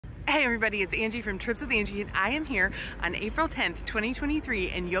Hey everybody, it's Angie from Trips with Angie, and I am here on April 10th,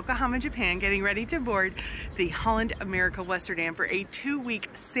 2023 in Yokohama, Japan, getting ready to board the Holland America Westerdam for a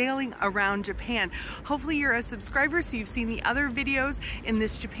 2-week sailing around Japan. Hopefully you're a subscriber so you've seen the other videos in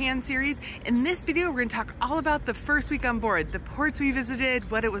this Japan series. In this video, we're going to talk all about the first week on board, the ports we visited,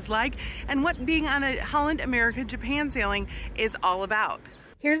 what it was like, and what being on a Holland America Japan sailing is all about.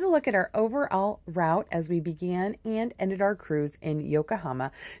 Here's a look at our overall route as we began and ended our cruise in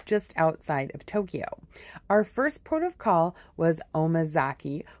Yokohama, just outside of Tokyo. Our first port of call was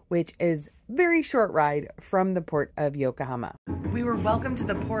Omaezaki, which is a very short ride from the port of Yokohama. We were welcomed to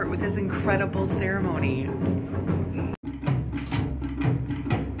the port with this incredible ceremony.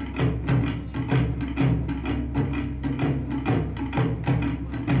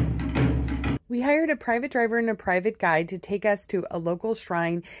 We hired a private driver and a private guide to take us to a local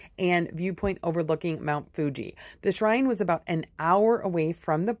shrine and viewpoint overlooking Mount Fuji. The shrine was about an hour away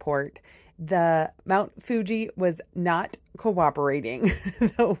from the port. The Mount Fuji was not cooperating.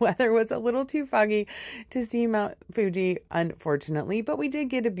 The weather was a little too foggy to see Mount Fuji, unfortunately, but we did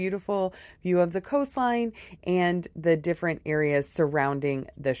get a beautiful view of the coastline and the different areas surrounding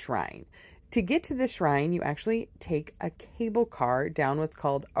the shrine. To get to the shrine, you actually take a cable car down what's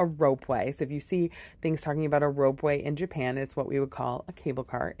called a ropeway. So if you see things talking about a ropeway in Japan, it's what we would call a cable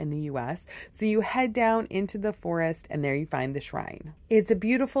car in the US. So you head down into the forest and there you find the shrine. It's a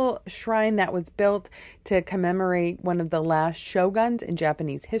beautiful shrine that was built to commemorate one of the last shoguns in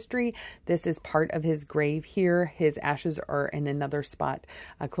Japanese history. This is part of his grave here. His ashes are in another spot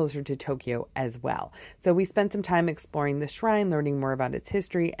closer to Tokyo as well. So we spent some time exploring the shrine, learning more about its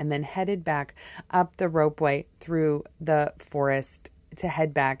history, and then headed back up the ropeway through the forest to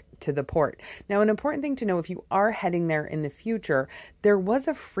head back to the port. Now, an important thing to know, if you are heading there in the future, there was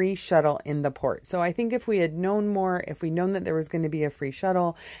a free shuttle in the port. So I think if we had known more, if we'd known that there was going to be a free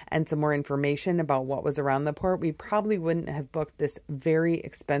shuttle and some more information about what was around the port, we probably wouldn't have booked this very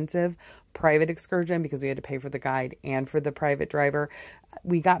expensive private excursion because we had to pay for the guide and for the private driver.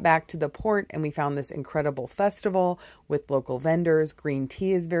 We got back to the port and we found this incredible festival with local vendors. Green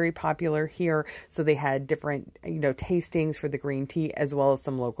tea is very popular here. So they had different, tastings for the green tea as well as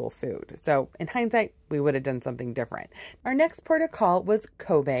some local food. So in hindsight, we would have done something different. Our next port of call was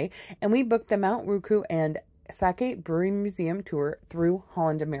Kobe, and we booked the Mt Rokko and Sake Brewery Museum tour through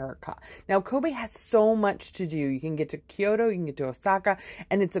Holland America. Now, Kobe has so much to do. You can get to Kyoto, you can get to Osaka,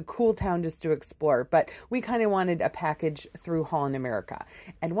 and it's a cool town just to explore. But we kind of wanted a package through Holland America.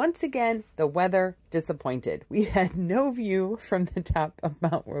 And once again, the weather disappointed. We had no view from the top of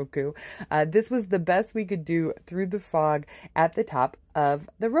Mt Rokko. This was the best we could do through the fog at the top of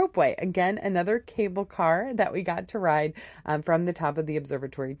the ropeway. Again, another cable car that we got to ride from the top of the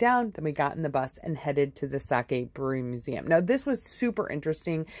observatory down. Then we got in the bus and headed to the Sake Brewery Museum. Now, this was super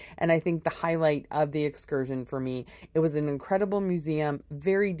interesting, and I think the highlight of the excursion for me. It was an incredible museum,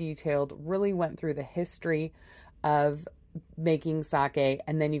 very detailed, really went through the history of making sake,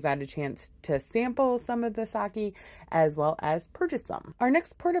 and then you got a chance to sample some of the sake as well as purchase some. Our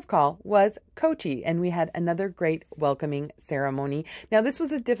next port of call was Kochi, and we had another great welcoming ceremony. Now, this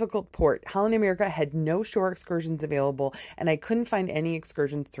was a difficult port. Holland America had no shore excursions available, and I couldn't find any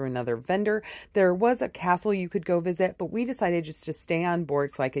excursions through another vendor. There was a castle you could go visit, but we decided just to stay on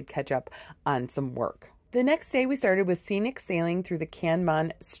board so I could catch up on some work. The next day we started with scenic sailing through the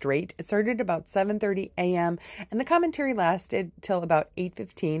Kanban Strait. It started about 7:30 a.m. and the commentary lasted till about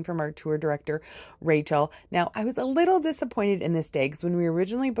 8:15 from our tour director, Rachel. Now, I was a little disappointed in this day because when we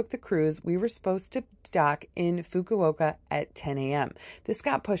originally booked the cruise, we were supposed to dock in Fukuoka at 10 a.m. This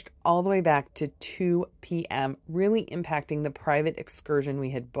got pushed all the way back to 2 p.m., really impacting the private excursion we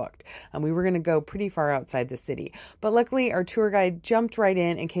had booked. We were going to go pretty far outside the city. But luckily, our tour guide jumped right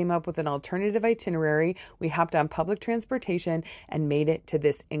in and came up with an alternative itinerary. We hopped on public transportation and made it to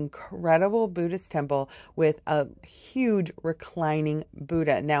this incredible Buddhist temple with a huge reclining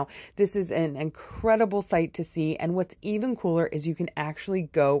Buddha. Now, this is an incredible sight to see, and what's even cooler is you can actually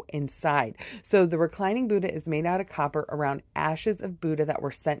go inside. So the reclining Buddha is made out of copper around ashes of Buddha that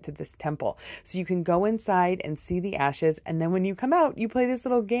were sent to this temple. So you can go inside and see the ashes, and then when you come out, you play this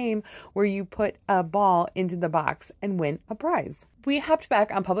little game where you put a ball into the box and win a prize. We hopped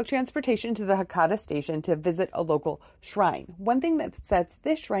back on public transportation to the Hakata station to visit a local shrine. One thing that sets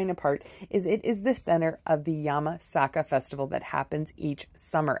this shrine apart is it is the center of the Yamasaka festival that happens each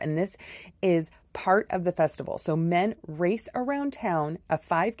summer. And this is part of the festival. So men race around town, a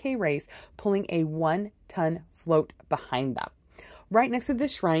 5K race, pulling a 1-ton float behind them. Right next to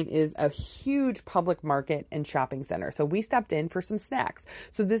this shrine is a huge public market and shopping center. So we stopped in for some snacks.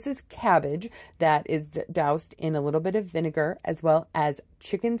 So this is cabbage that is doused in a little bit of vinegar, as well as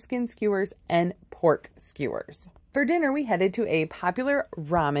chicken skin skewers and pork skewers. For dinner, we headed to a popular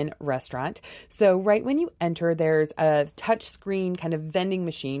ramen restaurant. So right when you enter, there's a touch screen kind of vending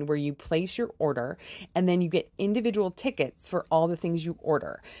machine where you place your order, and then you get individual tickets for all the things you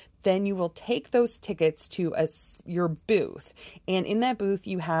order. Then you will take those tickets to your booth. And in that booth,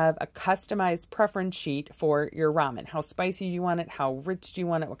 you have a customized preference sheet for your ramen. How spicy do you want it? How rich do you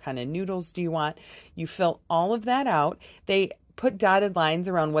want it? What kind of noodles do you want? You fill all of that out. They put dotted lines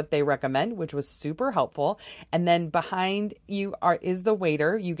around what they recommend, which was super helpful. And then behind you is the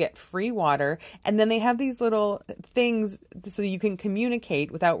waiter. You get free water. And then they have these little things so you can communicate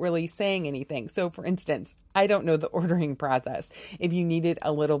without really saying anything. So for instance, I don't know the ordering process. If you needed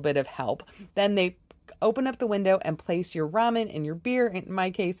a little bit of help, then they open up the window and place your ramen and your beer, in my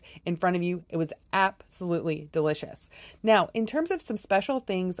case, in front of you. It was absolutely delicious. Now, in terms of some special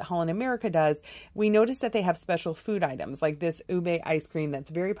things that Holland America does, we noticed that they have special food items like this ube ice cream that's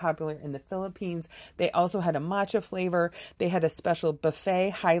very popular in the Philippines. They also had a matcha flavor. They had a special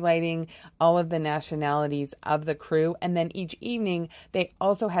buffet highlighting all of the nationalities of the crew. And then each evening, they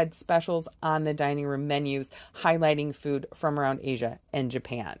also had specials on the dining room menus highlighting food from around Asia and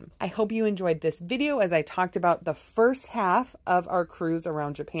Japan. I hope you enjoyed this video as I talked about the first half of our cruise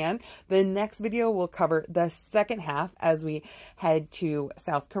around Japan. The next video will cover the second half as we head to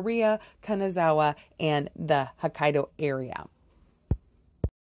South Korea, Kanazawa, and the Hokkaido area.